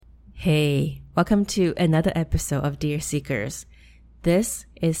Hey, welcome to another episode of Dear Seekers. This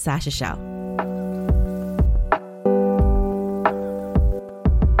is Sasha Xiao.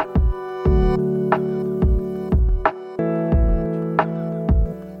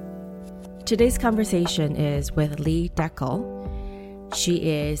 Today's conversation is with Lee Deckel. She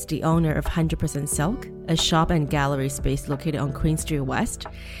is the owner of 100% Silk, a shop and gallery space located on Queen Street West,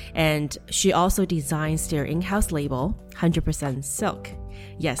 and she also designs their in-house label, 100% Silk.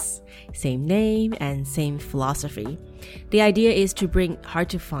 Yes, same name and same philosophy. The idea is to bring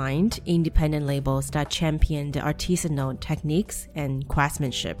hard-to-find independent labels that champion the artisanal techniques and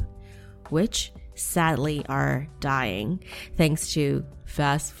craftsmanship, which sadly are dying thanks to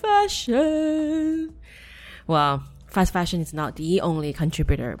fast fashion. Well, fast fashion is not the only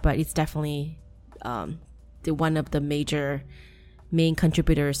contributor, but it's definitely one of the main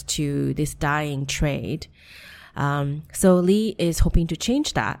contributors to this dying trade. So Lee is hoping to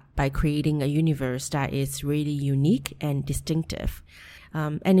change that by creating a universe that is really unique and distinctive.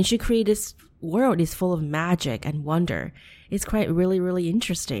 And she create this world is full of magic and wonder. It's quite really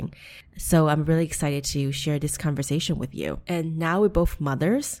interesting. So I'm really excited to share this conversation with you. And now we're both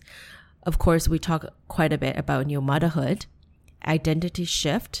mothers. Of course, we talk quite a bit about new motherhood, identity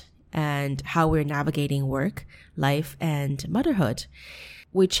shift, and how we're navigating work, life, and motherhood.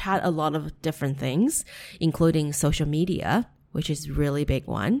 We chat a lot of different things, including social media, which is a really big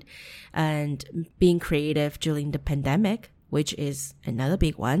one, and being creative during the pandemic, which is another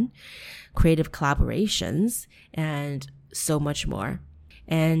big one, creative collaborations, and so much more.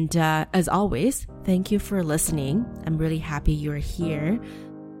 And as always, thank you for listening. I'm really happy you're here.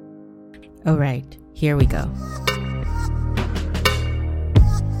 All right, here we go.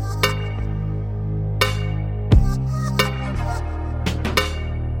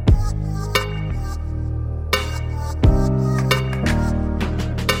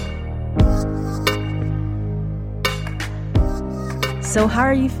 So how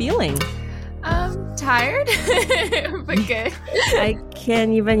are you feeling? Tired, but good. I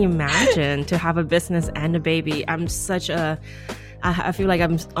can't even imagine to have a business and a baby. I feel like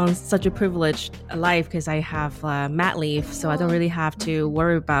I'm on such a privileged life because I have mat leave, so I don't really have to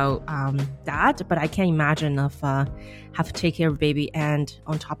worry about that. But I can't imagine if have to take care of a baby and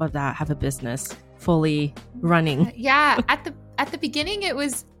on top of that have a business fully running. Yeah, at the beginning it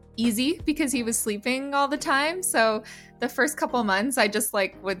was easy because he was sleeping all the time. So the first couple months I just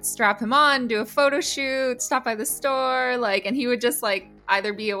would strap him on, do a photo shoot, stop by the store, and he would just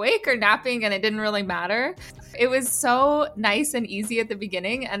either be awake or napping, and it didn't really matter. It was so nice and easy at the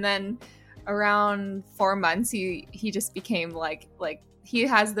beginning, and then around 4 months he just became like he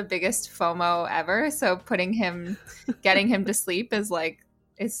has the biggest FOMO ever. So getting him to sleep is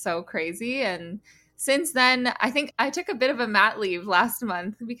so crazy. And since then, I think I took a bit of a mat leave last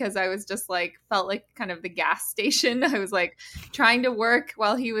month because I was just felt like kind of the gas station. I was trying to work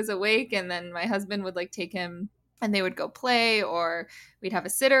while he was awake, and then my husband would take him and they would go play, or we'd have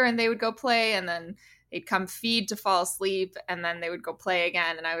a sitter and they would go play, and then they'd come feed to fall asleep, and then they would go play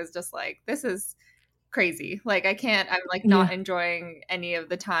again. And I was just this is crazy. I'm not enjoying any of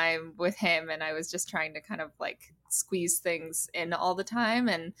the time with him. And I was just trying to kind of squeeze things in all the time.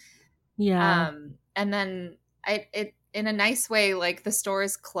 And and then it in a nice way, the store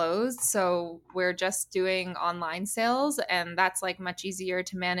is closed, so we're just doing online sales, and that's much easier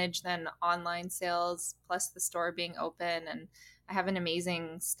to manage than online sales plus the store being open. And I have an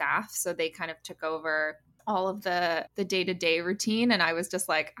amazing staff, so they kind of took over all of the day-to-day routine, and I was just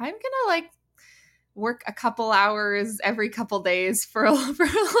I'm gonna work a couple hours every couple days for a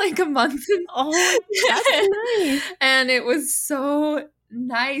month. Oh, that's nice. And it was so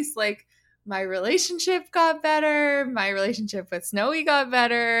nice. My relationship got better. My relationship with Snowy got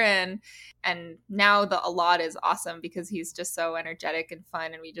better. And now a lot is awesome because he's just so energetic and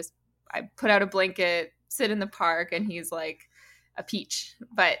fun. And I put out a blanket, sit in the park, and he's like a peach.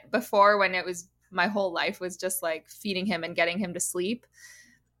 But before, when it was my whole life was just feeding him and getting him to sleep,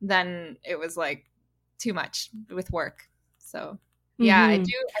 then it was too much with work. So yeah, I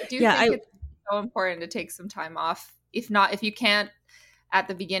do think it's so important to take some time off. If you can't at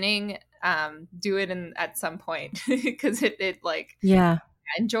the beginning, do it at some point because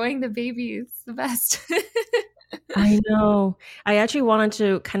enjoying the baby is the best. I know. I actually wanted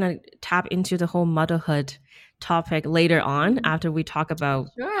to kind of tap into the whole motherhood topic later on after we talk about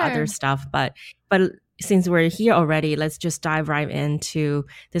other stuff, but since we're here already, let's just dive right into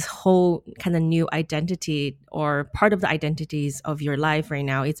this whole kind of new identity, or part of the identities of your life right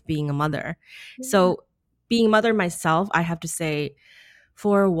now. It's being a mother. So being a mother myself, I have to say,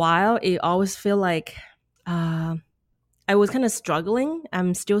 for a while, it always feel I was kind of struggling.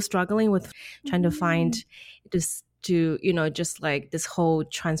 I'm still struggling with trying to find this to, just like this whole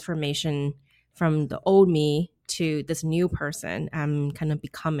transformation from the old me to this new person I'm kind of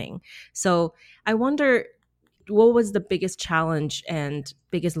becoming. So I wonder, what was the biggest challenge and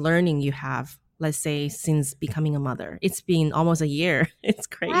biggest learning you have, let's say, since becoming a mother? It's been almost a year. It's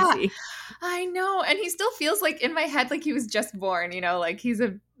Yeah, crazy. I know. And he still feels like in my head, like he was just born, like he's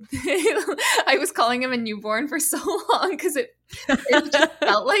a, I was calling him a newborn for so long because it just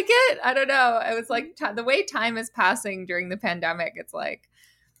felt like it. I don't know. I was like, the way time is passing during the pandemic, it's like,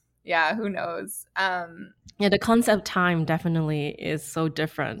 yeah, who knows? Yeah, the concept of time definitely is so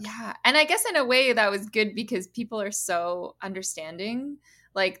different. Yeah. And I guess in a way that was good because people are so understanding.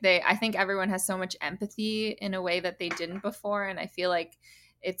 Like I think everyone has so much empathy in a way that they didn't before. And I feel like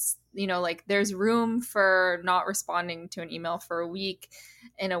it's, like there's room for not responding to an email for a week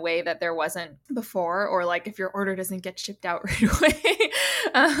in a way that there wasn't before, or like if your order doesn't get shipped out right away.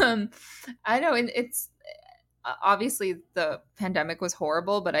 I know. And it's obviously the pandemic was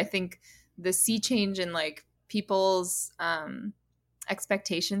horrible, but I think the sea change in like people's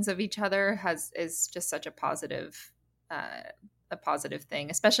expectations of each other is just such a positive thing,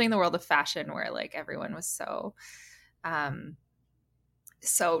 especially in the world of fashion where like everyone was so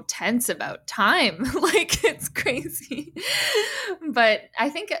tense about time. Like it's crazy. But I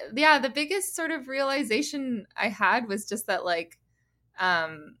think, yeah, the biggest sort of realization I had was just that like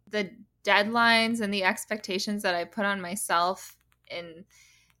the deadlines and the expectations that I put on myself,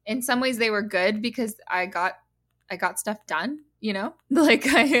 in some ways they were good because I got stuff done, like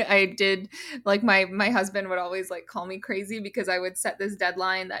I did. Like my husband would always like call me crazy because I would set this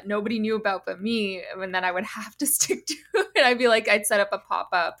deadline that nobody knew about but me, and then I would have to stick to it. I'd be like, I'd set up a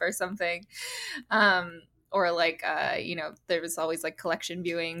pop-up or something, or like there was always like collection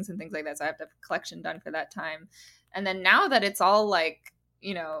viewings and things like that, so I have to have a collection done for that time. And then now that it's all like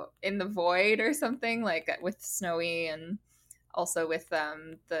in the void or something, like with Snowy and also with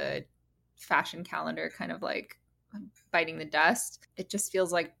the fashion calendar kind of like biting the dust, it just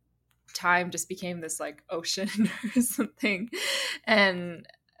feels like time just became this like ocean or something. And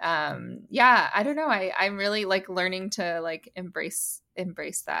yeah, I don't know, I'm really like learning to like embrace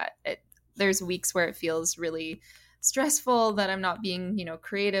that. There's weeks where it feels really stressful that I'm not being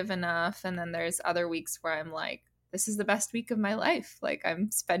creative enough, and then there's other weeks where I'm like, this is the best week of my life. Like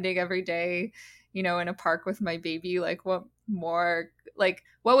I'm spending every day in a park with my baby. Like what more, like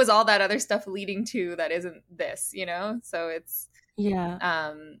what was all that other stuff leading to that isn't this, so it's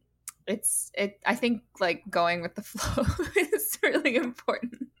Yeah. I think like going with the flow is really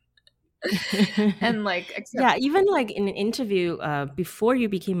important. And like Yeah, even like in an interview, before you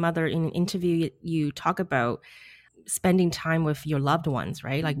became mother, in an interview you talk about spending time with your loved ones,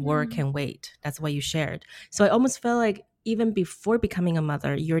 right? Like work can wait. That's what you shared. So I almost feel like even before becoming a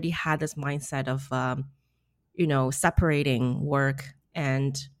mother, you already had this mindset of separating work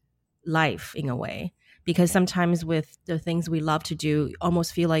and life in a way. Because sometimes with the things we love to do, you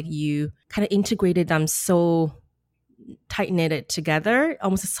almost feel like you kind of integrated them so tight knitted together.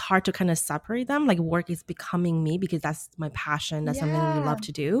 Almost it's hard to kind of separate them. Like work is becoming me because that's my passion. That's something we love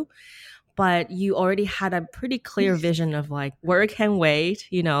to do. But you already had a pretty clear vision of like work can wait,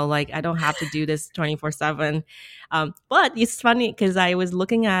 like I don't have to do this 24/7. But it's funny because I was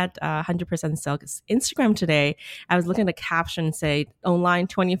looking at 100% Silk's Instagram today. I was looking at the caption say online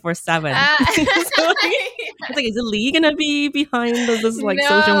 24/7. It's like, is it Lee gonna be behind this like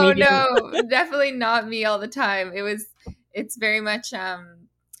social media? No, definitely not me all the time. It's very much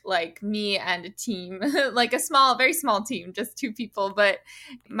like me and a team, like a very small team, just two people. But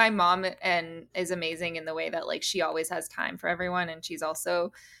my mom is amazing in the way that like she always has time for everyone, and she's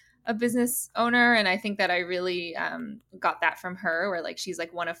also a business owner. And I think that I really got that from her, where like she's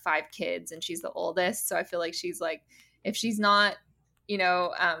like one of 5 kids and she's the oldest. So I feel like she's like, if she's not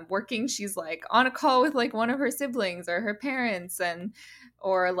working, she's like on a call with like one of her siblings or her parents,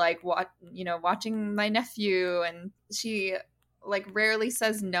 or like watching my nephew. And she like rarely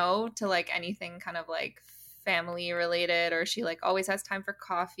says no to like anything kind of like family related, or she like always has time for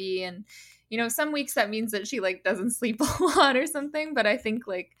coffee. And some weeks that means that she like doesn't sleep a lot or something, but I think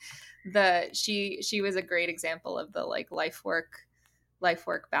like she was a great example of the like life work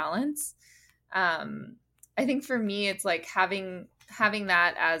balance. I think for me it's like having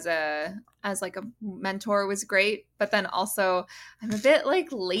that as like a mentor was great, but then also I'm a bit like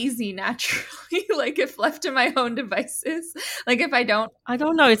lazy naturally. Like if left to my own devices, like if I don't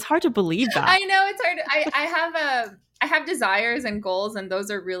know, it's hard to believe that. I know it's hard. I have desires and goals, and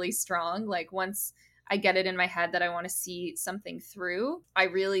those are really strong. Like once I get it in my head that I want to see something through, I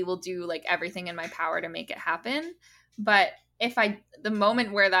really will do like everything in my power to make it happen. But if the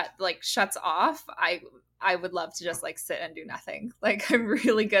moment where that like shuts off, I would love to just like sit and do nothing. Like I'm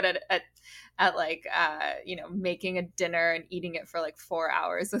really good at like making a dinner and eating it for like 4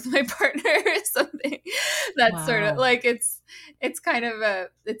 hours with my partner or something. That's sort of Wow. like it's kind of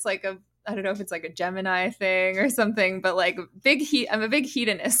it's like a, I don't know if it's like a Gemini thing or something, but like I'm a big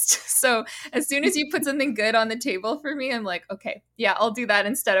hedonist. So as soon as you put something good on the table for me, I'm like, okay, yeah, I'll do that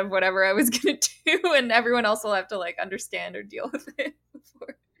instead of whatever I was going to do. And everyone else will have to like understand or deal with it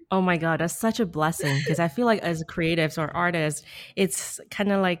before. Oh my God, that's such a blessing because I feel like as creatives or artists, it's kind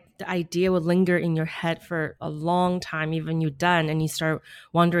of like the idea will linger in your head for a long time, even you're done, and you start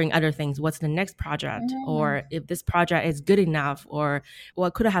wondering other things. What's the next project? Mm. Or if this project is good enough, or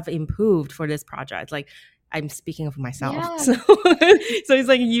what could I have improved for this project? Like, I'm speaking of myself. Yeah. So, so it's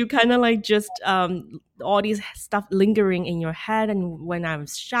like you kind of like just all these stuff lingering in your head. And when I'm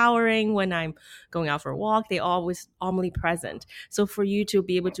showering, when I'm going out for a walk, they always omnipresent. So for you to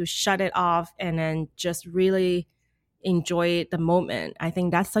be able to shut it off and then just really enjoy the moment, I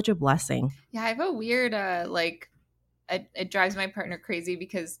think that's such a blessing. Yeah, I have a weird like it drives my partner crazy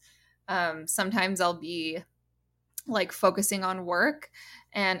because sometimes I'll be like focusing on work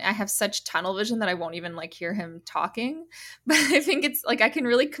and I have such tunnel vision that I won't even like hear him talking. But I think it's like I can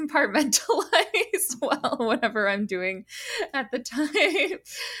really compartmentalize well whatever I'm doing at the time.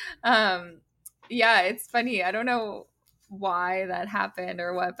 Yeah, it's funny. I don't know why that happened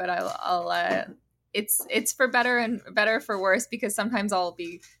or what, but I'll it's for better and better for worse because sometimes I'll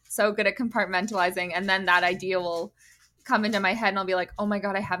be so good at compartmentalizing and then that idea will come into my head and I'll be like, oh my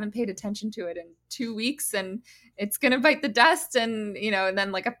God, I haven't paid attention to it in 2 weeks and it's going to bite the dust. And, and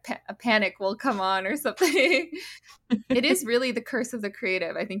then like a panic will come on or something. It is really the curse of the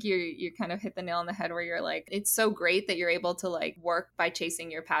creative. I think you kind of hit the nail on the head where you're like, it's so great that you're able to like work by chasing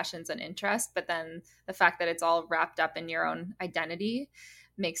your passions and interests. But then the fact that it's all wrapped up in your own identity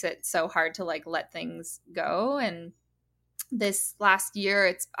makes it so hard to like let things go. And this last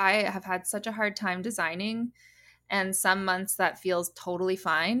year, I have had such a hard time designing. And some months that feels totally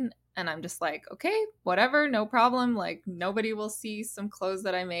fine. And I'm just like, okay, whatever, no problem. Like nobody will see some clothes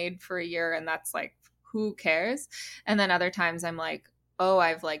that I made for a year. And that's like, who cares? And then other times I'm like, oh,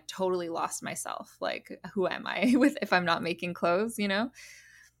 I've like totally lost myself. Like, who am I with if I'm not making clothes,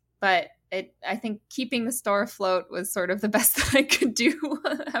 But I think keeping the store afloat was sort of the best that I could do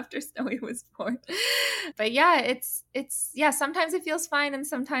after Snowy was born. But yeah, it's yeah, sometimes it feels fine and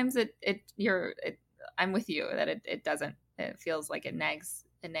sometimes I'm with you that it doesn't. It feels like it nags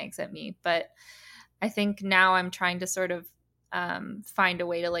at me. But I think now I'm trying to sort of find a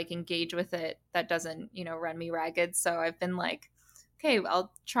way to like engage with it that doesn't, run me ragged. So I've been like, okay,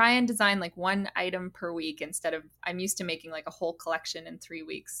 I'll try and design like one item per week instead of I'm used to making like a whole collection in 3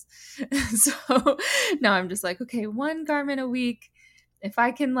 weeks. So now I'm just like, okay, one garment a week. If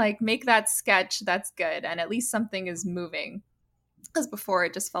I can like make that sketch, that's good. And at least something is moving. Because before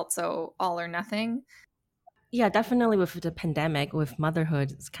it just felt so all or nothing. Yeah, definitely with the pandemic, with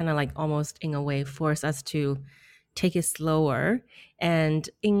motherhood, it's kind of like almost in a way force us to take it slower. And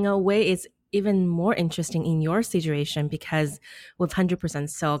in a way, it's even more interesting in your situation because with 100%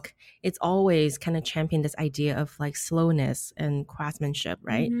 silk, it's always kind of championed this idea of like slowness and craftsmanship,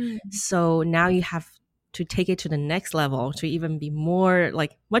 right? Mm-hmm. So now you have to take it to the next level to even be more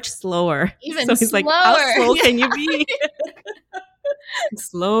like much slower. Even so it's slower. like, how slow can you be?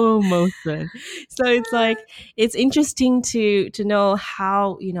 Slow motion. So it's like it's interesting to know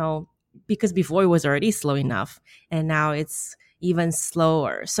how, because before it was already slow enough and now it's even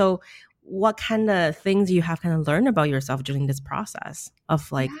slower. So what kind of things you have kind of learned about yourself during this process of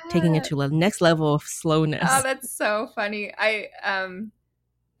like taking it to the next level of slowness? Oh, that's so funny.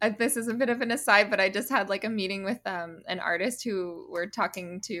 This is a bit of an aside, but I just had like a meeting with an artist who we're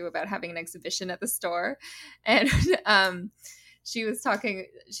talking to about having an exhibition at the store. And she was like,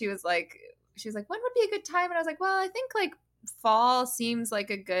 when would be a good time? And I was like, well, I think like fall seems like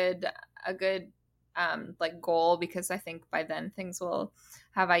a good like goal because I think by then things will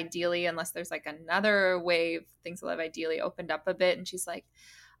have ideally, unless there's like another wave, things will have ideally opened up a bit. And she's like,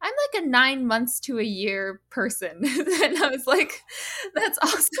 I'm like a 9 months to a year person. And I was like, that's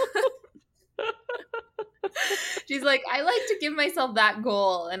awesome. She's like, I like to give myself that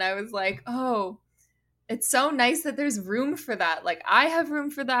goal. And I was like, oh, it's so nice that there's room for that. Like I have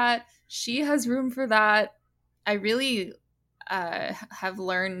room for that. She has room for that. I really have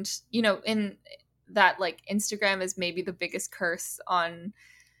learned, in that like Instagram is maybe the biggest curse on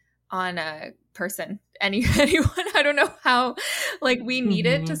a person, anyone. I don't know how, like we need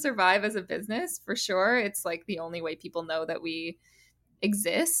it to survive as a business for sure. It's like the only way people know that we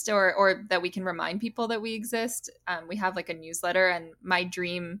exist, or that we can remind people that we exist. We have like a newsletter, and my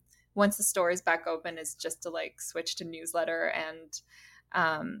dream once the store is back open is just to like switch to newsletter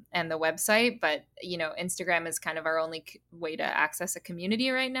and the website. But Instagram is kind of our only way to access a community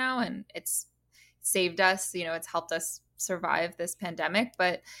right now, and it's saved us. It's helped us survive this pandemic,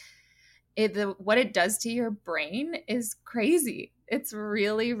 but what it does to your brain is crazy. It's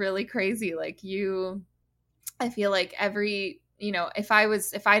really, really crazy. Like I feel like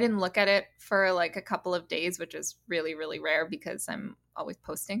if I didn't look at it for like a couple of days, which is really, really rare because I'm always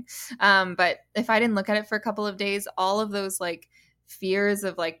posting. But if I didn't look at it for a couple of days, all of those like fears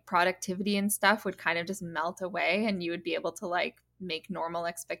of like productivity and stuff would kind of just melt away, and you would be able to like make normal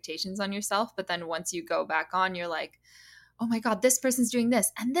expectations on yourself. But then once you go back on, you're like, oh my God, this person's doing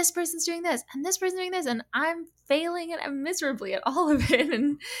this, and this person's doing this, and this person's doing this, and I'm failing and I'm miserably at all of it.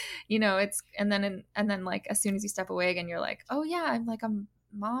 And and then like as soon as you step away again, you're like, oh yeah, I'm like a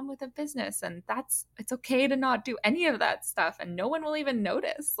mom with a business, and it's okay to not do any of that stuff, and no one will even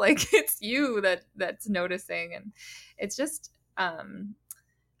notice. Like it's you that's noticing. And it's just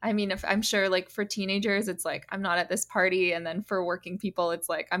if I'm sure like for teenagers, it's like, I'm not at this party. And then for working people, it's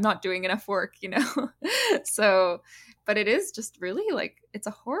like, I'm not doing enough work, So, but it is just really like, it's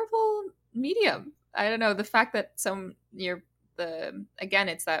a horrible medium. I don't know. The fact that it's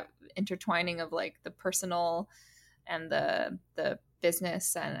that intertwining of like the personal and the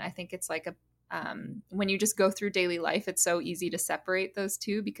business. And I think it's like when you just go through daily life, it's so easy to separate those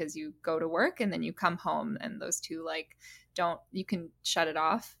two, because you go to work and then you come home, and those two like you can shut it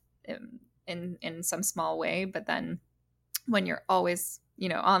off in some small way. But then when you're always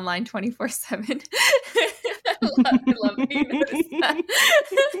online 24/7, I love that you noticed that.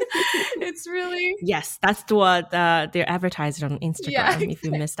 It's really, yes, that's what they're advertising on Instagram. Yeah, exactly. If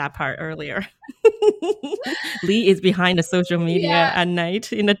you missed that part earlier. Lee is behind the social media at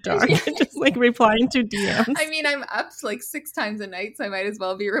night in the dark, just like replying to DMs. I mean, I'm up like 6 times a night, so I might as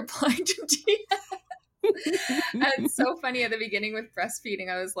well be replying to DMs. And it's so funny at the beginning with breastfeeding.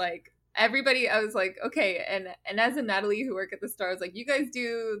 I was like, okay, and as a Natalie who work at the store, I was like, you guys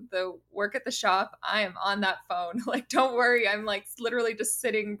do the work at the shop, I am on that phone. Like, don't worry, I'm like literally just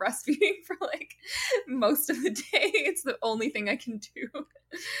sitting breastfeeding for like most of the day. It's the only thing I can do.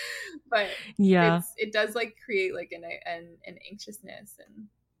 But yeah, it does like create like an anxiousness,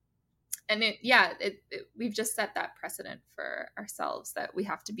 and we've just set that precedent for ourselves that we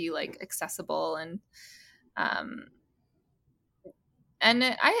have to be like accessible. And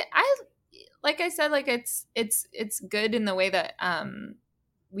I like I said, like it's good in the way that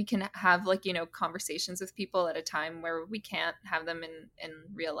we can have like conversations with people at a time where we can't have them in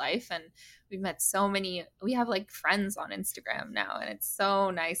real life. And we have like friends on Instagram now, and it's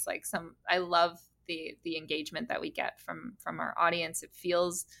so nice. Like I love the engagement that we get from our audience. It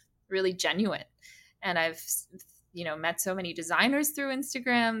feels really genuine. And I've met so many designers through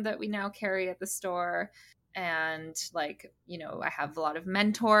Instagram that we now carry at the store. And like, I have a lot of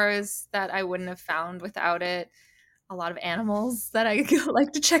mentors that I wouldn't have found without it. A lot of animals that I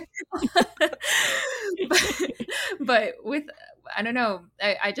like to check out. but with, I don't know,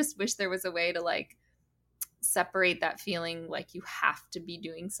 I just wish there was a way to like separate that feeling like you have to be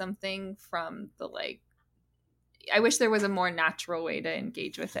doing something from the like, I wish there was a more natural way to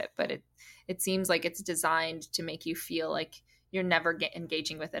engage with it, but it seems like it's designed to make you feel like you're never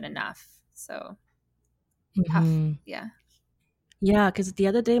engaging with it enough. So yeah, because the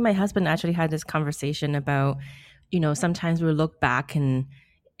other day my husband actually had this conversation about sometimes we look back in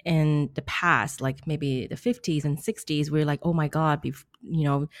the past, like maybe the 50s and 60s, we're like, oh my God,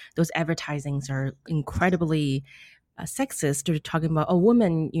 those advertisings are incredibly sexist. They're talking about a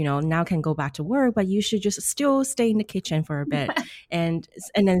woman, now can go back to work, but you should just still stay in the kitchen for a bit. and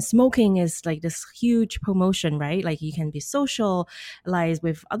then smoking is like this huge promotion, right? Like you can be socialized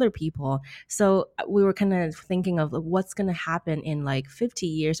with other people. So we were kind of thinking of what's going to happen in like 50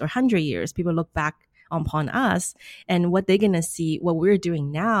 years or 100 years. People look back upon us, and what they're going to see, what we're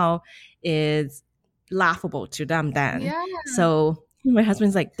doing now is laughable to them then. Yeah. So my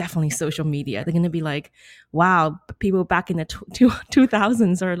husband's like, definitely social media. They're going to be like, wow, people back in the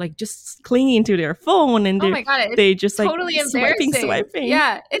 2000s are like just clinging to their phone, and oh my God, they just totally like swiping.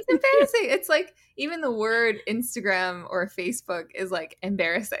 Yeah, it's embarrassing. It's like even the word Instagram or Facebook is like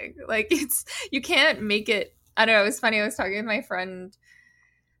embarrassing. Like you can't make it. I don't know. It was funny. I was talking with my friend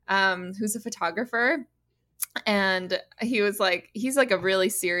who's a photographer, and he's like a really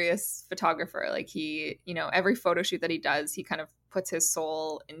serious photographer. Like he, every photo shoot that he does, he kind of puts his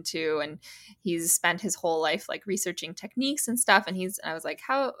soul into, and he's spent his whole life like researching techniques and stuff. And I was like,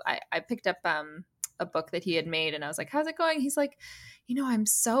 I picked up a book that he had made, and I was like, how's it going? He's like, I'm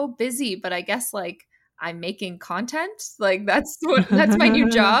so busy, but I guess like I'm making content. Like that's my new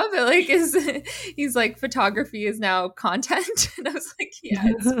job. Like he's like, photography is now content. And I was like, yeah,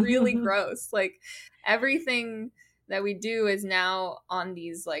 it's really gross. Like everything that we do is now on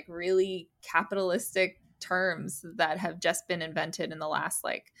these like really capitalistic terms that have just been invented in the last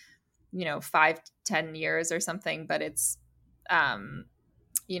like 5 to 10 years or something. But it's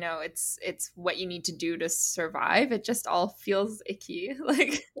it's what you need to do to survive. It just all feels icky.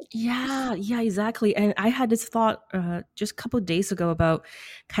 Like Yeah, exactly. And I had this thought just a couple of days ago about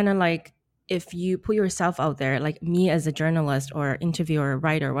kind of like, if you put yourself out there, like me as a journalist or interviewer,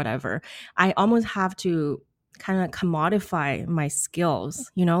 writer, whatever, I almost have to kind of commodify my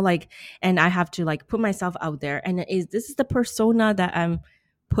skills, like, and I have to like put myself out there. And this is the persona that I'm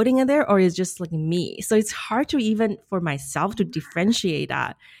putting in there, or is just like me? So it's hard to even for myself to differentiate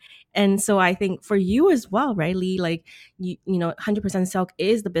that. And so I think for you as well, right, Lee, like, 100% Silk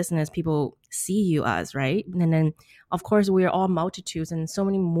is the business people see you as, right? And then, of course, we're all multitudes and so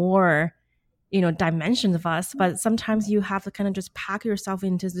many more, dimensions of us. But sometimes you have to kind of just pack yourself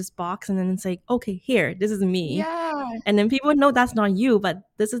into this box and then say, okay, here, this is me. Yeah. And then people know that's not you, but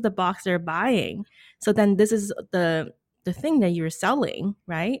this is the box they're buying. So then this is the thing that you're selling,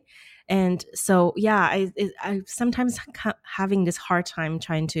 right? And so, yeah, I sometimes having this hard time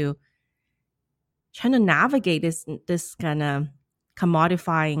trying to navigate this kind of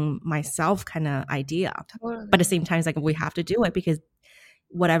commodifying myself kind of idea. Totally. But at the same time, it's like we have to do it because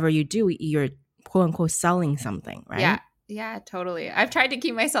whatever you do, you're quote unquote selling something, right? Yeah, totally. I've tried to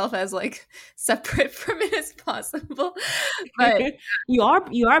keep myself as like separate from it as possible, but you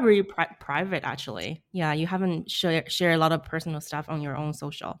are very private, actually. Yeah, you haven't share a lot of personal stuff on your own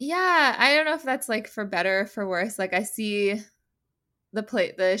social. Yeah, I don't know if that's like for better or for worse. Like I see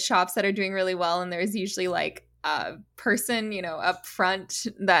the shops that are doing really well, and there's usually like a person, up front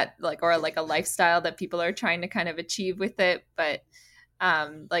that like, or like a lifestyle that people are trying to kind of achieve with it. But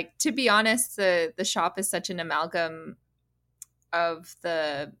like, to be honest, the shop is such an amalgam of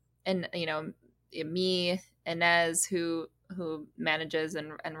me, Inez, who manages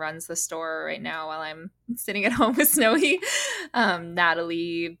and runs the store right now while I'm sitting at home with Snowy,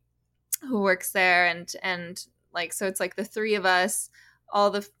 Natalie, who works there, and like, so it's like the three of us,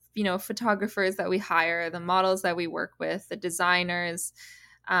 all the photographers that we hire, the models that we work with, the designers,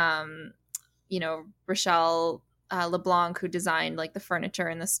 Rochelle LeBlanc, who designed like the furniture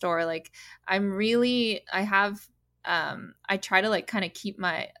in the store. Like I try to like kind of keep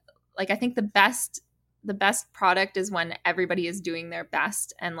my, like, I think the best product is when everybody is doing their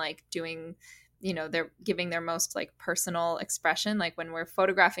best and like doing, they're giving their most like personal expression. Like when we're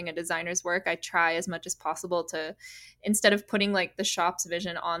photographing a designer's work, I try as much as possible to, instead of putting like the shop's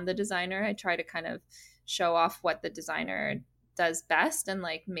vision on the designer, I try to kind of show off what the designer does best and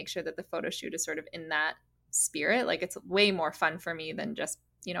like make sure that the photo shoot is sort of in that spirit. Like it's way more fun for me than just,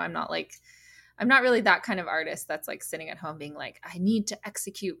 I'm not really that kind of artist that's like sitting at home being like, I need to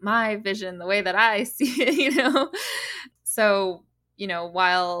execute my vision the way that I see it, So,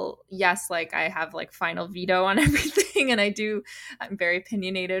 while yes, like I have like final veto on everything and I'm very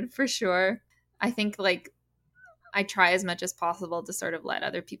opinionated for sure. I think like I try as much as possible to sort of let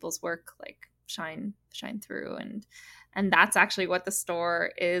other people's work like shine through. And that's actually what the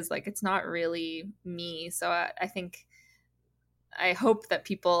store is. Like, it's not really me. So I hope that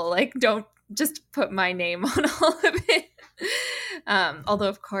people like don't just put my name on all of it. Although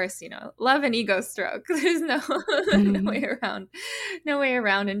of course, love an ego stroke. There's no way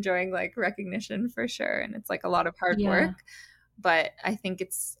around enjoying like recognition for sure. And it's like a lot of hard work, but I think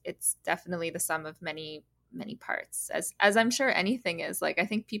it's definitely the sum of many, many parts, as I'm sure anything is. Like, I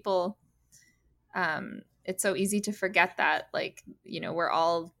think people, it's so easy to forget that, like, we're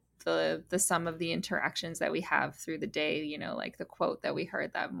all the sum of the interactions that we have through the day, like the quote that we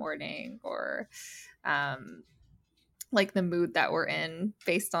heard that morning, or like the mood that we're in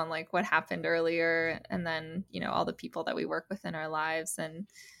based on like what happened earlier, and then all the people that we work with in our lives. And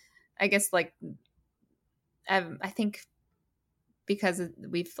I guess like I think because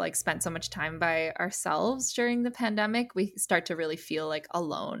we've like spent so much time by ourselves during the pandemic, we start to really feel like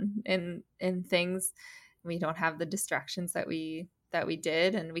alone in things. We don't have the distractions that we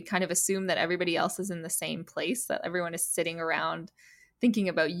did, and we kind of assume that everybody else is in the same place, that everyone is sitting around thinking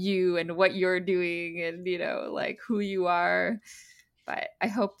about you and what you're doing and like who you are. But I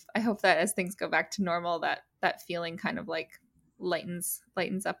hope that as things go back to normal, that feeling kind of like lightens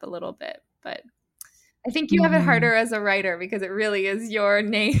up a little bit. But I think you have it harder as a writer because it really is your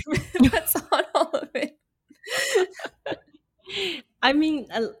name that's on all of it. I mean,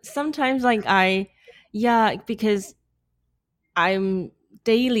 sometimes like I Yeah, because I'm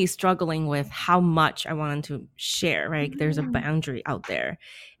daily struggling with how much I want to share, right? There's a boundary out there.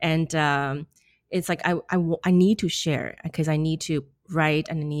 And it's like I need to share because I need to write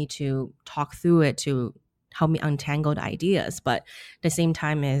and I need to talk through it to help me untangle the ideas. But at the same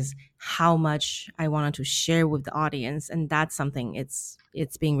time is how much I wanted to share with the audience. And that's something it's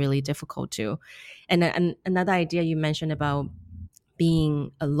being really difficult to. And another idea you mentioned about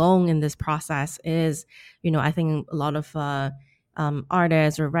being alone in this process is, I think a lot of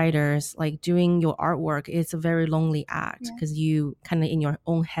artists or writers, like doing your artwork, it's a very lonely act because you kind of in your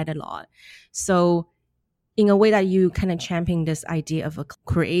own head a lot. So in a way that you kind of champion this idea of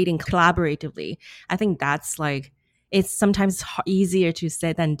creating collaboratively, I think that's like, it's sometimes easier to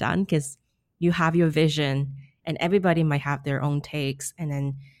say than done because you have your vision and everybody might have their own takes. And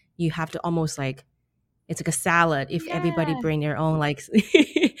then you have to almost like, it's like a salad if everybody bring their own like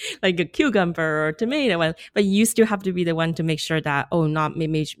like a cucumber or tomato, but you still have to be the one to make sure that not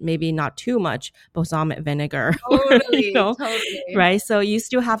maybe not too much balsamic vinegar. Totally, right? So you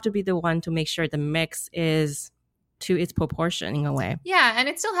still have to be the one to make sure the mix is to its proportion in a way. Yeah, and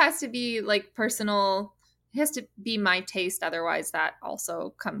it still has to be like personal. It has to be my taste, otherwise that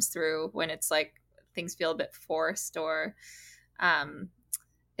also comes through when it's like things feel a bit forced or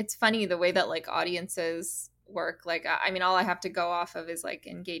it's funny the way that like audiences work. Like, I mean, all I have to go off of is like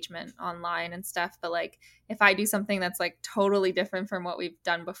engagement online and stuff. But like, if I do something that's like totally different from what we've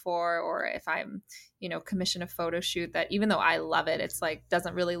done before, or if I'm, commission a photo shoot that even though I love it, it's like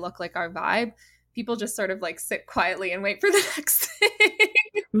doesn't really look like our vibe, people just sort of like sit quietly and wait for the next thing.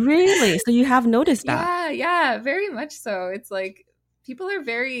 Really? So you have noticed that? Yeah, very much so. It's like people are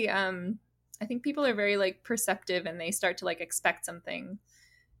very, I think people are very like perceptive and they start to like expect something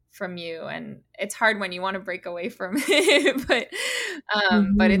from you, and it's hard when you want to break away from it,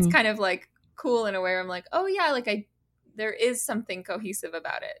 but it's kind of like cool in a way where I'm like, oh yeah, like there is something cohesive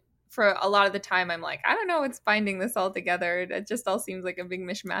about it. For a lot of the time I'm like, I don't know what's binding this all together. It just all seems like a big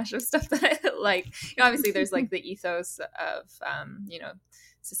mishmash of stuff that I like. Obviously there's like the ethos of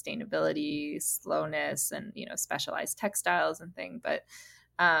sustainability, slowness, and specialized textiles and thing, but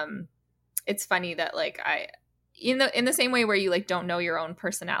it's funny that like in the same way where you like don't know your own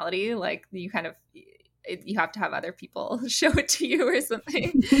personality, like you kind of you have to have other people show it to you or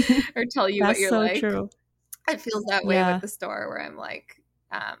something or tell you what you're so like. True. It feels that way with the store where I'm like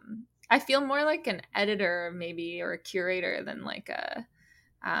I feel more like an editor maybe or a curator than like a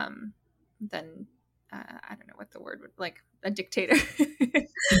I don't know what the word would, like a dictator.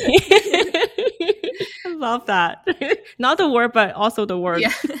 I love that. Not the word, but also the word.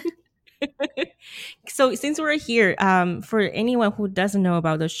 Yeah. So since we're here, for anyone who doesn't know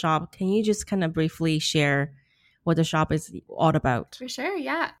about the shop, can you just kind of briefly share what the shop is all about? For sure,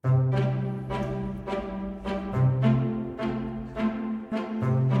 yeah.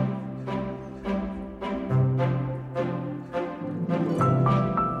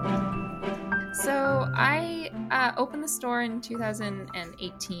 So I opened the store in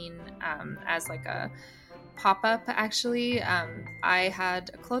 2018 as like a pop-up. Actually, I had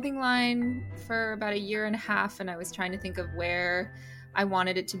a clothing line for about a year and a half, and I was trying to think of where I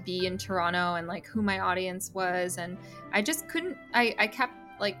wanted it to be in Toronto and like who my audience was, and I just couldn't. I kept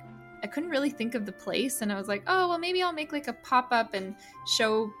like I couldn't really think of the place, and I was like, oh well, maybe I'll make like a pop-up and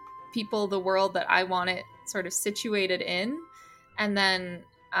show people the world that I want it sort of situated in, and then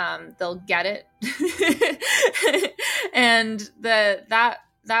they'll get it. And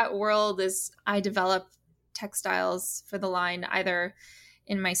that world is, I develop textiles for the line either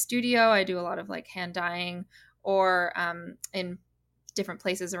in my studio. I do a lot of like hand dyeing, or in different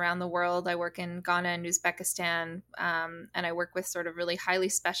places around the world. I work in Ghana and Uzbekistan, and I work with sort of really highly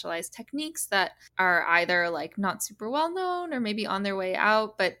specialized techniques that are either like not super well known or maybe on their way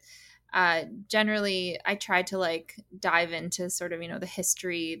out, but generally I try to like dive into sort of the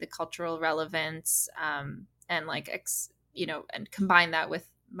history, the cultural relevance, and like and combine that with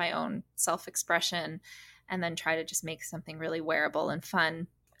my own self-expression, and then try to just make something really wearable and fun.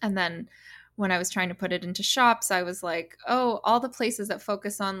 And then when I was trying to put it into shops, I was like, oh, all the places that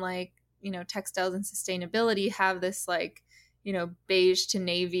focus on like textiles and sustainability have this like beige to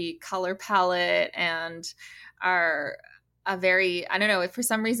navy color palette and are a very, I don't know, if for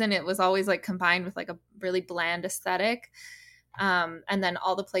some reason it was always like combined with like a really bland aesthetic. And then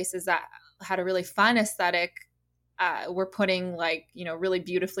all the places that had a really fun aesthetic were putting like, really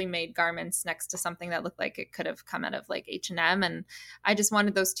beautifully made garments next to something that looked like it could have come out of like H&M. And I just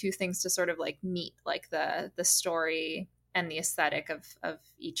wanted those two things to sort of like meet like the story and the aesthetic of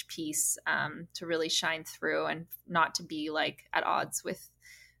each piece to really shine through and not to be like at odds with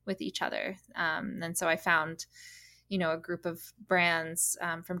with each other. And so I found, a group of brands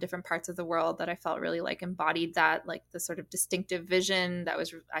from different parts of the world that I felt really like embodied that, like the sort of distinctive vision that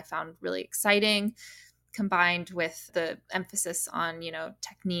I found really exciting, combined with the emphasis on,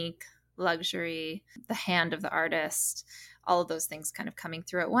 technique, luxury, the hand of the artist, all of those things kind of coming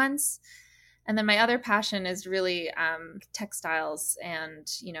through at once. And then my other passion is really textiles and,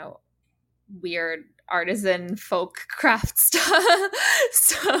 weird artisan folk craft stuff.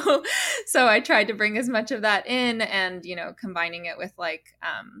 So I tried to bring as much of that in and, combining it with like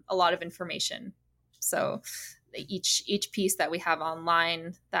a lot of information. So each piece that we have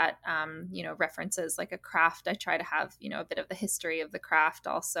online that, references like a craft, I try to have, a bit of the history of the craft,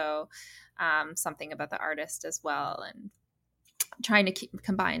 also something about the artist as well. And trying to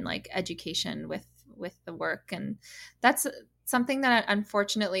combine like education with the work. And that's something that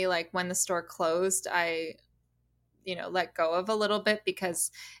unfortunately, like when the store closed, I let go of a little bit,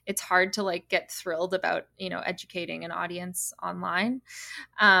 because it's hard to like get thrilled about educating an audience online,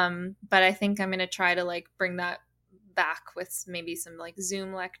 but I think I'm going to try to like bring that back with maybe some like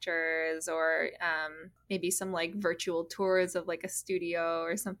Zoom lectures, or maybe some like virtual tours of like a studio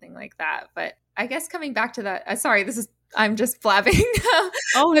or something like that. But I guess coming back to that, sorry, I'm just blabbing now.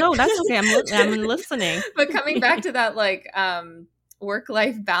 Oh no, that's okay. I'm listening. But coming back to that, like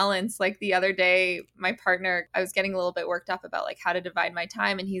work-life balance, like the other day, my partner, I was getting a little bit worked up about like how to divide my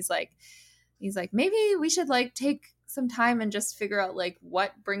time, and he's like, maybe we should like take some time and just figure out like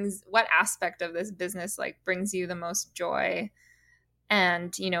what aspect of this business like brings you the most joy.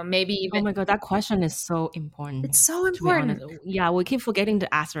 And, maybe even... Oh my God, that question is so important. It's so important. Yeah, we keep forgetting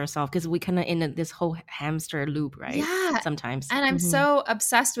to ask ourselves, because we kind of in this whole hamster loop, right? Yeah. Sometimes. And I'm so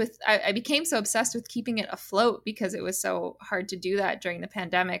obsessed with, I became so obsessed with keeping it afloat, because it was so hard to do that during the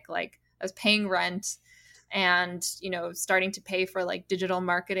pandemic. Like I was paying rent and, starting to pay for like digital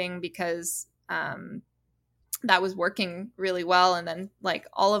marketing, because that was working really well. And then like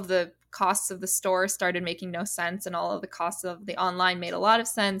all of the costs of the store started making no sense, and all of the costs of the online made a lot of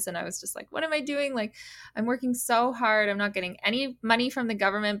sense. And I was just like, what am I doing? Like, I'm working so hard. I'm not getting any money from the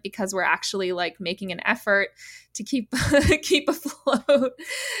government, because we're actually like making an effort to keep afloat.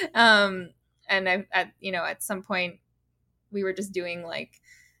 And at some point we were just doing like,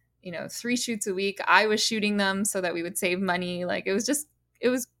 3 shoots a week. I was shooting them so that we would save money. Like it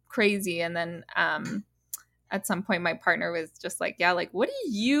was crazy. And then, at some point my partner was just like, yeah, like, what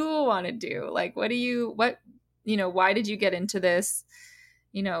do you want to do? Like, why did you get into this?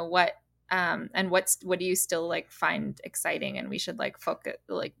 And what do you still like find exciting? And we should like focus,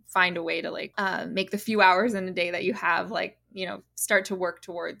 like find a way to like, make the few hours in a day that you have, like, start to work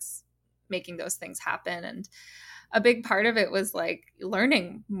towards making those things happen. And a big part of it was like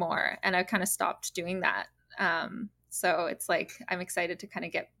learning more. And I kind of stopped doing that. So it's like, I'm excited to kind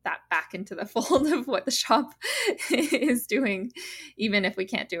of get that back into the fold of what the shop is doing, even if we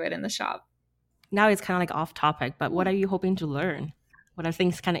can't do it in the shop. Now it's kind of like off topic, but what are you hoping to learn? What are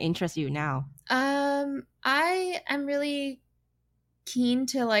things kind of interest you now? I am really keen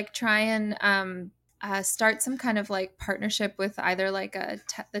to like try and start some kind of like partnership with either like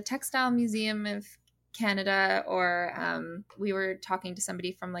the Textile Museum of Canada, or we were talking to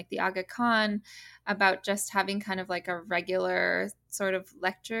somebody from like the Aga Khan about just having kind of like a regular sort of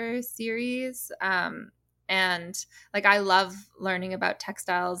lecture series. And like I love learning about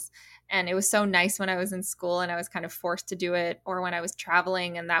textiles, and it was so nice when I was in school and I was kind of forced to do it, or when I was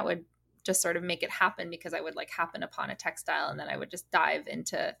traveling, and that would just sort of make it happen, because I would like happen upon a textile and then I would just dive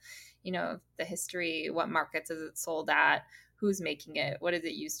into, the history, what markets is it sold at, who's making it, what is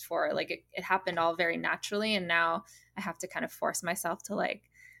it used for? Like it happened all very naturally. And now I have to kind of force myself to like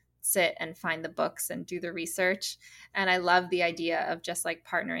sit and find the books and do the research. And I love the idea of just like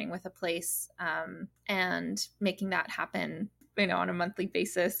partnering with a place and making that happen, on a monthly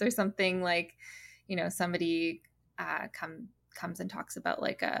basis or something. Like, somebody comes and talks about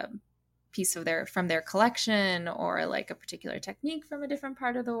like a piece of from their collection, or like a particular technique from a different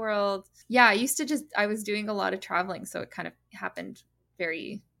part of the world. Yeah, I was doing a lot of traveling, so it kind of happened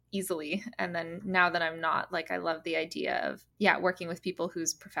very easily. And then now that I'm not, like, I love the idea of, working with people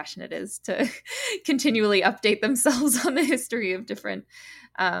whose profession it is to continually update themselves on the history of different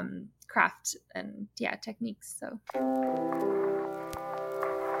craft and techniques. So.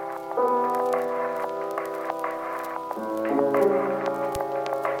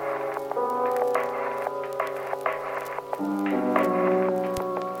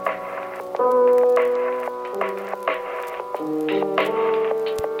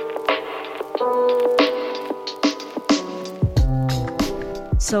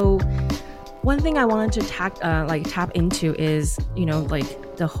 So one thing I wanted to tap into is,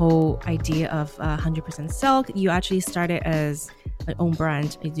 like the whole idea of 100% silk, you actually started as an own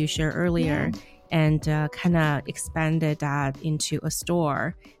brand, as you shared earlier, and kind of expanded that into a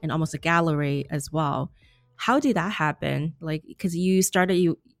store and almost a gallery as well. How did that happen? Like, because you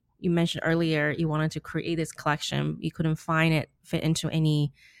mentioned earlier you wanted to create this collection, you couldn't find it fit into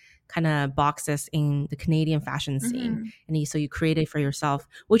any kind of boxes in the Canadian fashion scene, and so you created it for yourself,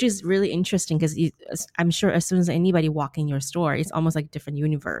 which is really interesting because I'm sure as soon as anybody walk in your store, it's almost like a different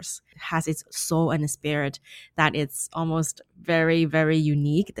universe. It has its soul and a spirit that it's almost very, very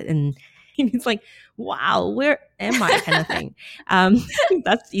unique, and it's like, wow, where am I, kind of thing.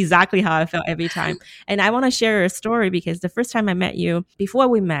 That's exactly how I felt every time. And I want to share a story because the first time I met you, before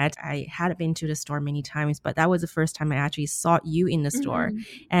we met, I had been to the store many times, but that was the first time I actually saw you in the store.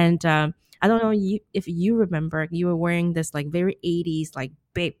 And I don't know if you remember, you were wearing this like very 80s, like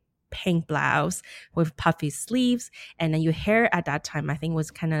big pink blouse with puffy sleeves, and then your hair at that time I think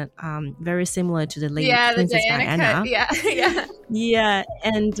was kind of very similar to the late Princess Diana. Yeah,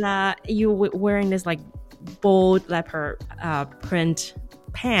 and you were wearing this like bold leopard print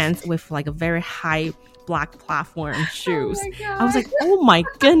pants with like a very high black platform shoes. I was like, oh my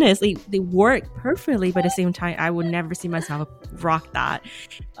goodness, they work perfectly, but at the same time I would never see myself rock that.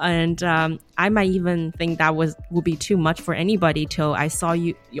 And I might even think that would be too much for anybody till I saw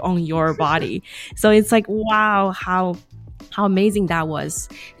you on your body. So it's like, wow, how amazing that was.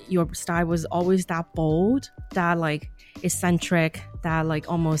 Your style was always that bold, that like eccentric, that like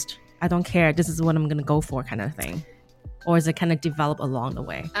almost, I don't care, this is what I'm gonna go for kind of thing. Or is it kind of develop along the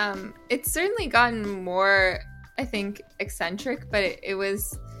way? It's certainly gotten more, I think, eccentric, but it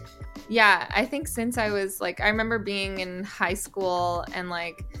was, I think since I was like, I remember being in high school and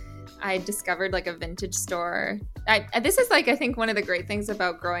like I discovered like a vintage store. This is like, I think one of the great things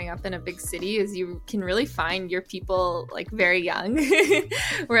about growing up in a big city is you can really find your people like very young.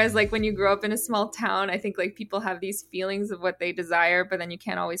 Whereas like when you grow up in a small town, I think like people have these feelings of what they desire, but then you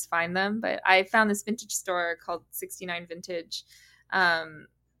can't always find them. But I found this vintage store called 69 Vintage on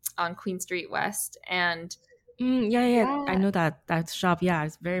Queen Street West. And I know that shop. Yeah,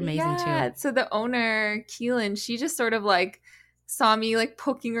 it's very amazing too. So the owner, Keelan, she just sort of like saw me like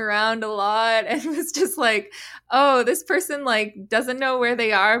poking around a lot and was just like, oh, this person like doesn't know where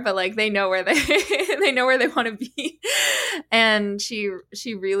they are, but like they know where they know where they want to be. And she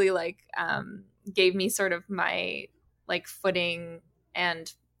really like gave me sort of my like footing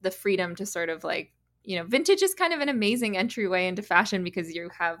and the freedom to sort of like, you know, vintage is kind of an amazing entryway into fashion because you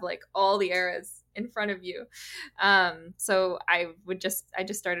have like all the eras in front of you. So I just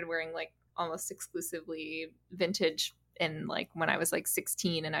started wearing like almost exclusively vintage in like when I was like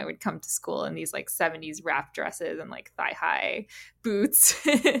 16, and I would come to school in these like 70s wrap dresses and like thigh high boots.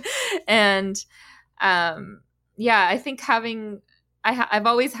 And I think I've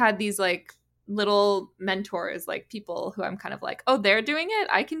always had these like little mentors, like people who I'm kind of like, oh, they're doing it,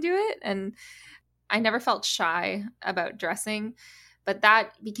 I can do it. And I never felt shy about dressing, but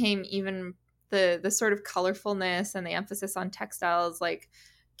that became even the sort of colorfulness and the emphasis on textiles like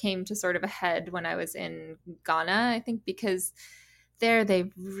came to sort of a head when I was in Ghana, I think, because there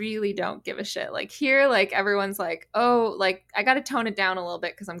they really don't give a shit. Like here, like everyone's like, oh, like I got to tone it down a little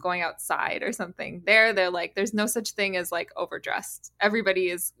bit because I'm going outside or something. There, they're like, there's no such thing as like overdressed.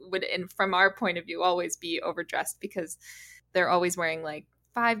 Everybody would, from our point of view, always be overdressed because they're always wearing like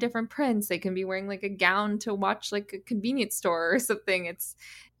 5 different prints. They can be wearing like a gown to watch like a convenience store or something. It's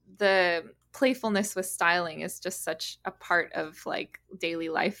the playfulness with styling is just such a part of like daily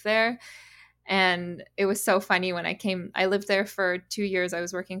life there. And it was so funny when I lived there for 2 years. I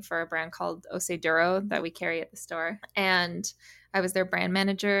was working for a brand called Osei Duro that we carry at the store. And I was their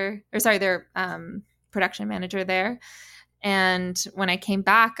their production manager there. And when I came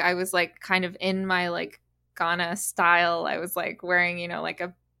back, I was like kind of in my like Ghana style. I was like wearing, you know, like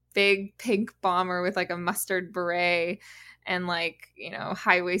a big pink bomber with like a mustard beret and like, you know,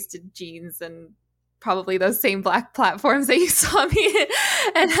 high-waisted jeans and probably those same black platforms that you saw me in.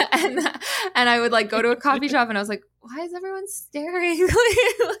 And I would like go to a coffee shop and I was like, why is everyone staring?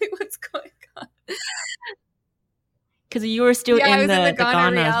 Like what's going on? Because you were still in the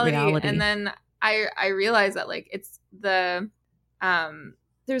Ghana reality. And then I realized that like it's the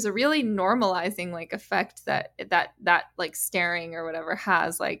there's a really normalizing like effect that like staring or whatever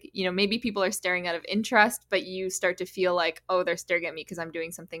has. Like, you know, maybe people are staring out of interest, but you start to feel like, oh, they're staring at me because I'm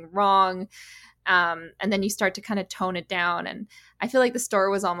doing something wrong. And then you start to kind of tone it down. And I feel like the store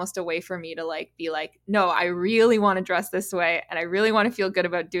was almost a way for me to like be like, no, I really want to dress this way and I really want to feel good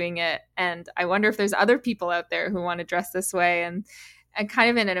about doing it. And I wonder if there's other people out there who want to dress this way. And kind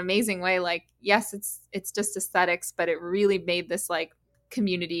of in an amazing way, like, yes, it's just aesthetics, but it really made this like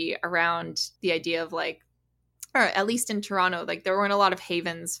community around the idea of like, or at least in Toronto, like there weren't a lot of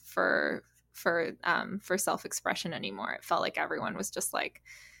havens for self-expression anymore. It felt like everyone was just like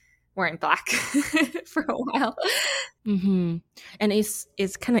wearing black for a while. Mm-hmm. And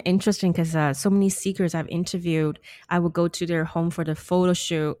it's kind of interesting because so many seekers I've interviewed, I would go to their home for the photo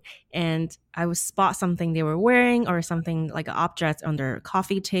shoot and I would spot something they were wearing or something like an object on their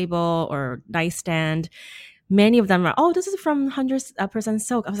coffee table or nightstand. Many of them are, oh, this is from 100%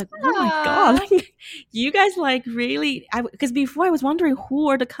 Silk. I was like, oh my God, like, you guys like really, because before I was wondering who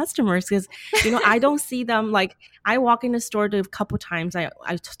are the customers, because, you know, I don't see them, like I walk in the store a couple times, I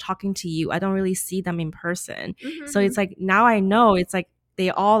was talking to you, I don't really see them in person. Mm-hmm. So it's like, now I know it's like, they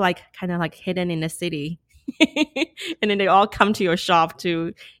all like kind of like hidden in the city. And then they all come to your shop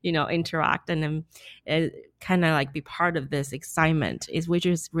to, you know, interact and then kind of like be part of this excitement, which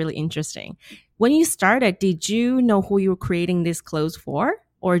is really interesting. When you started, did you know who you were creating these clothes for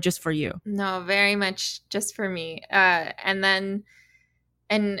or just for you? No, very much just for me. And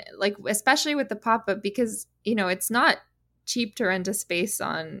like, especially with the pop-up, because, you know, it's not cheap to rent a space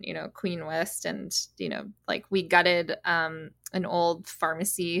on, you know, Queen West. And, you know, like we gutted an old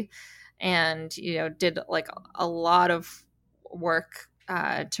pharmacy and, you know, did like a lot of work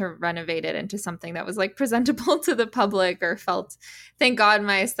to renovate it into something that was like presentable to the public or felt, thank God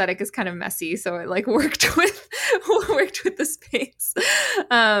my aesthetic is kind of messy. So it like worked with the space.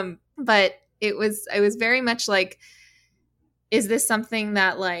 But it was very much like, is this something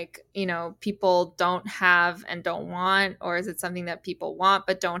that like, you know, people don't have and don't want, or is it something that people want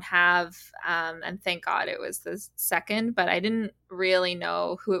but don't have? And thank God it was the second, but I didn't really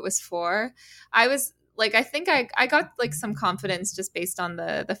know who it was for. I was like, I think I got like some confidence just based on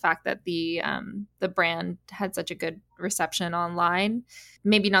the fact that the brand had such a good reception online.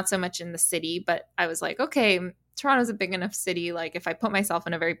 Maybe not so much in the city, but I was like, okay, Toronto's a big enough city. Like if I put myself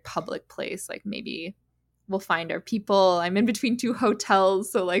in a very public place, like maybe we'll find our people. I'm in between two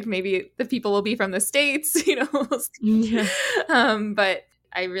hotels, so like maybe the people will be from the States, you know. Yeah. But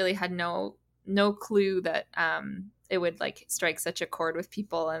I really had no clue that it would like strike such a chord with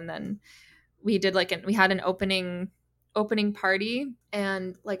people. And then we did like we had an opening party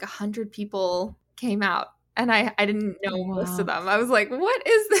and like 100 people came out, and I didn't know most of them. I was like, what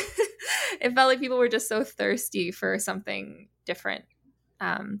is this? It felt like people were just so thirsty for something different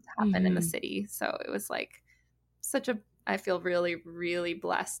happen in the city. So it was like I feel really, really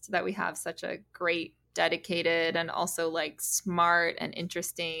blessed that we have such a great, dedicated, and also like smart and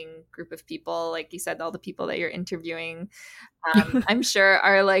interesting group of people. Like you said, all the people that you're interviewing, I'm sure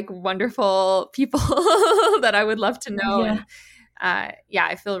are like wonderful people that I would love to know. Yeah. And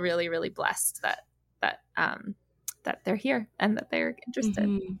I feel really, really blessed that they're here and that they're interested.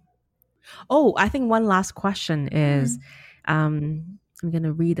 Mm-hmm. Oh, I think one last question is, I'm going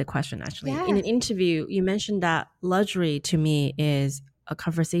to read the question actually. Yeah. In an interview, you mentioned that luxury to me is a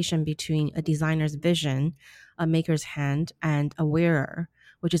conversation between a designer's vision, a maker's hand, and a wearer,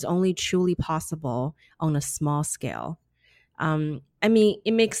 which is only truly possible on a small scale. I mean,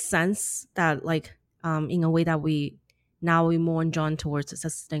 it makes sense that like in a way that we're more drawn towards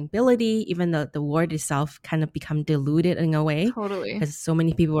sustainability, even though the word itself kind of become diluted in a way. Totally. Because so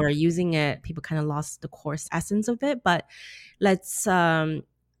many people are using it, people kind of lost the core essence of it. But let's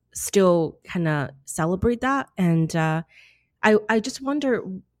still kind of celebrate that. And I just wonder,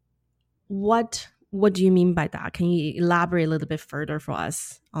 what do you mean by that? Can you elaborate a little bit further for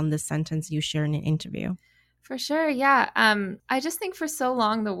us on this sentence you shared in an interview? For sure, yeah. I just think for so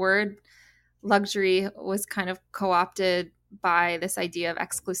long the word luxury was kind of co-opted by this idea of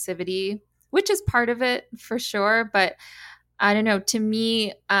exclusivity, which is part of it for sure. But I don't know, to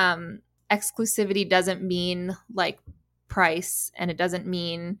me, exclusivity doesn't mean like price, and it doesn't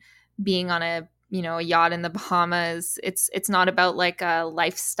mean being on a yacht in the Bahamas. It's not about like a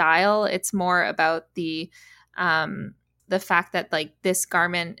lifestyle. It's more about the fact that like this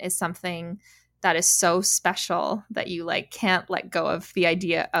garment is something that is so special that you like can't let go of the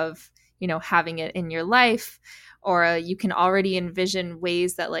idea of having it in your life, or you can already envision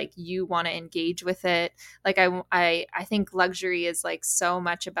ways that like you want to engage with it. Like I think luxury is like so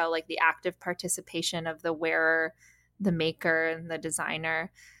much about like the active participation of the wearer, the maker, and the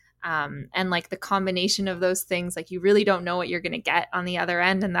designer. And like the combination of those things, like you really don't know what you're going to get on the other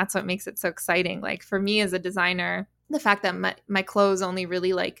end. And that's what makes it so exciting. Like for me as a designer, the fact that my clothes only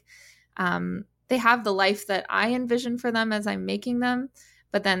really like, they have the life that I envision for them as I'm making them,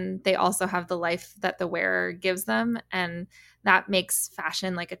 but then they also have the life that the wearer gives them. And that makes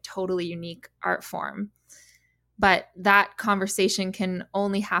fashion like a totally unique art form. But that conversation can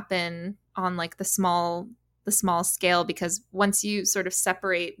only happen on like the small the small scale, because once you sort of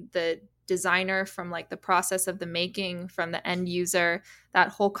separate the designer from like the process of the making from the end user, that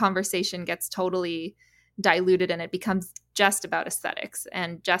whole conversation gets totally diluted and it becomes just about aesthetics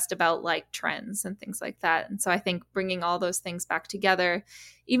and just about like trends and things like that. And so I think bringing all those things back together,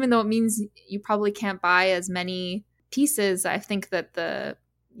 even though it means you probably can't buy as many pieces, I think that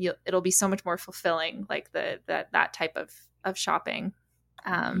it'll be so much more fulfilling, like that type of shopping.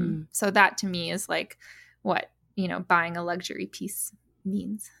 So that to me is like what, buying a luxury piece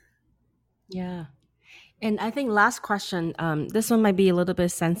means. Yeah. And I think last question, this one might be a little bit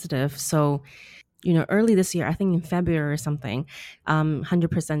sensitive. So, early this year, I think in February or something,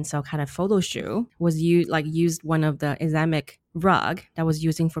 100% Silk had a photo shoot, used one of the Islamic rug that was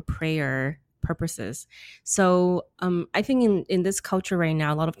using for prayer purposes. So I think in this culture right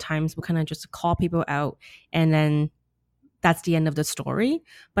now, a lot of times we kind of just call people out and then that's the end of the story.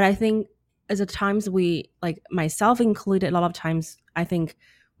 But I think as the times we, like myself included, a lot of times I think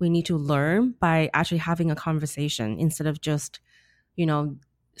we need to learn by actually having a conversation instead of just,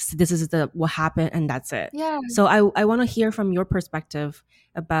 this is what happened and that's it. Yeah. So I want to hear from your perspective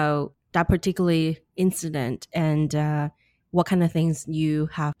about that particular incident and what kind of things you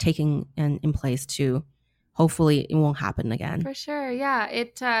have taken in place to hopefully it won't happen again. For sure.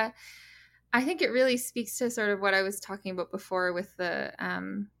 Yeah. I think it really speaks to sort of what I was talking about before with that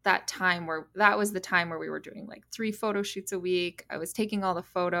was the time where we were doing like 3 photo shoots a week. I was taking all the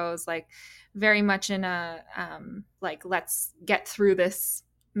photos, like very much in a like, let's get through this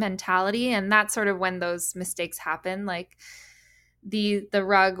mentality. And that's sort of when those mistakes happen. Like the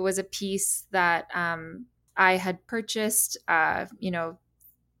rug was a piece that I had purchased.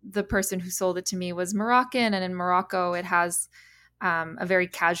 The person who sold it to me was Moroccan, and in Morocco it has a very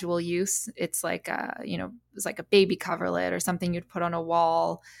casual use. It's like it's like a baby coverlet or something you'd put on a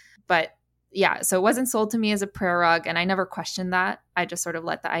wall. But yeah, so it wasn't sold to me as a prayer rug, and I never questioned that. I just sort of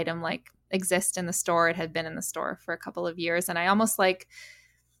let the item like exist in the store. It had been in the store for a couple of years, and I almost like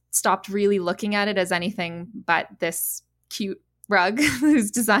stopped really looking at it as anything but this cute rug whose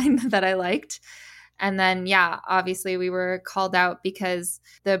design that I liked. And then, yeah, obviously we were called out because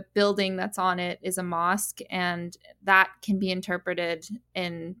the building that's on it is a mosque, and that can be interpreted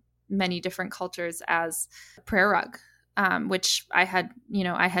in many different cultures as a prayer rug, which I had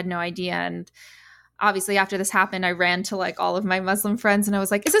no idea. And obviously after this happened, I ran to like all of my Muslim friends and I was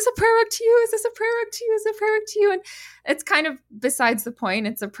like, is this a prayer rug to you? Is this a prayer rug to you? Is it a prayer rug to you? And it's kind of besides the point.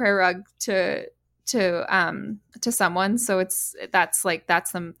 It's a prayer rug to someone. So that's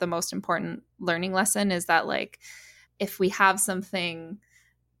the most important learning lesson, is that like if we have something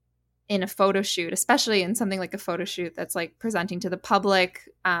in a photo shoot, especially in something like a photo shoot that's like presenting to the public,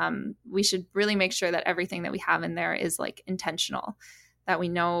 we should really make sure that everything that we have in there is like intentional, that we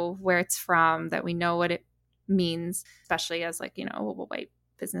know where it's from, that we know what it means, especially as like, a white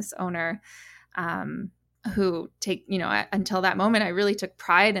business owner who until that moment, I really took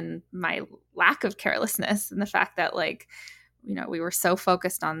pride in my lack of carelessness and the fact that like, we were so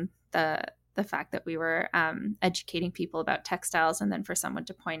focused on the fact that we were educating people about textiles. And then for someone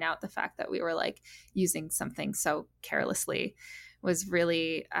to point out the fact that we were like using something so carelessly was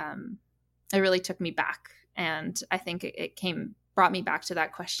really, it really took me back. And I think it brought me back to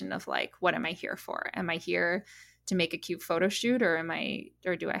that question of like, what am I here for? Am I here to make a cute photo shoot, or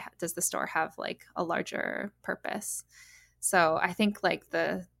does the store have like a larger purpose? So I think like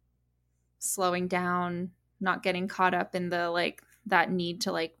the slowing down, not getting caught up in the like that need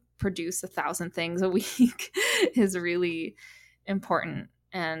to like produce 1,000 things a week is really important,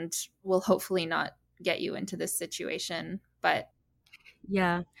 and will hopefully not get you into this situation. But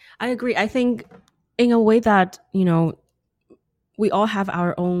yeah, I agree. I think in a way that, we all have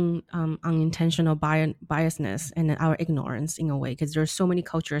our own unintentional biasness and our ignorance in a way, because there's so many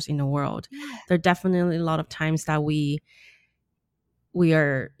cultures in the world. There are definitely a lot of times that we're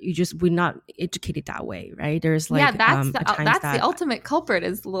not educated that way, right? There's like that's the ultimate culprit,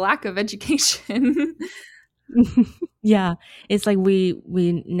 is the lack of education. Yeah, it's like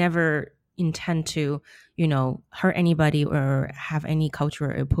we never intend to hurt anybody or have any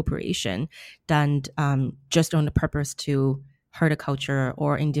cultural appropriation done just on the purpose to hurt a culture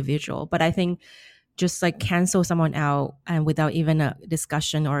or individual. But I think just like cancel someone out and without even a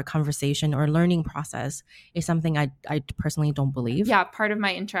discussion or a conversation or learning process is something I personally don't believe. Yeah, part of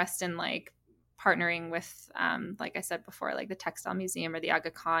my interest in like partnering with like I said before, like the Textile Museum or the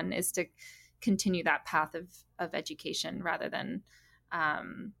Aga Khan, is to continue that path of education, rather than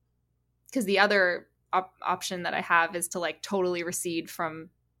because the other option that I have is to like totally recede from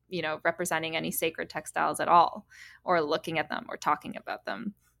representing any sacred textiles at all, or looking at them or talking about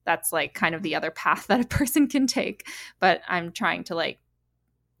them. that's like kind of the other path that a person can take. But I'm trying to like,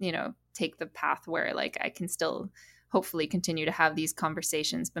 take the path where like I can still hopefully continue to have these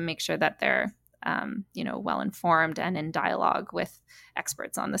conversations, but make sure that they're, well informed and in dialogue with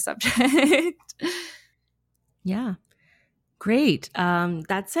experts on the subject. Yeah. Great.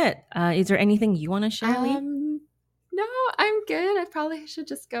 That's it. Is there anything you want to share, Lee? No, I'm good. I probably should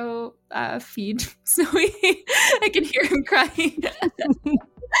just go feed Snowy. I can hear him crying.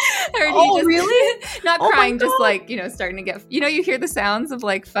 Really? Not crying, just like, starting to get, you hear the sounds of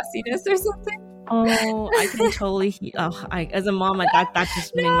like fussiness or something. Oh, I can totally hear. As a mom, that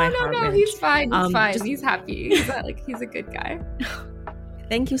just made my heart wrench. He's fine. He's fine. He's happy. He's a good guy.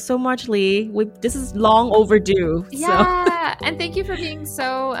 Thank you so much, Lee. This is long overdue. Yeah, and thank you for being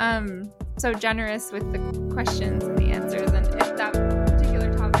so generous with the questions and the answers. And if that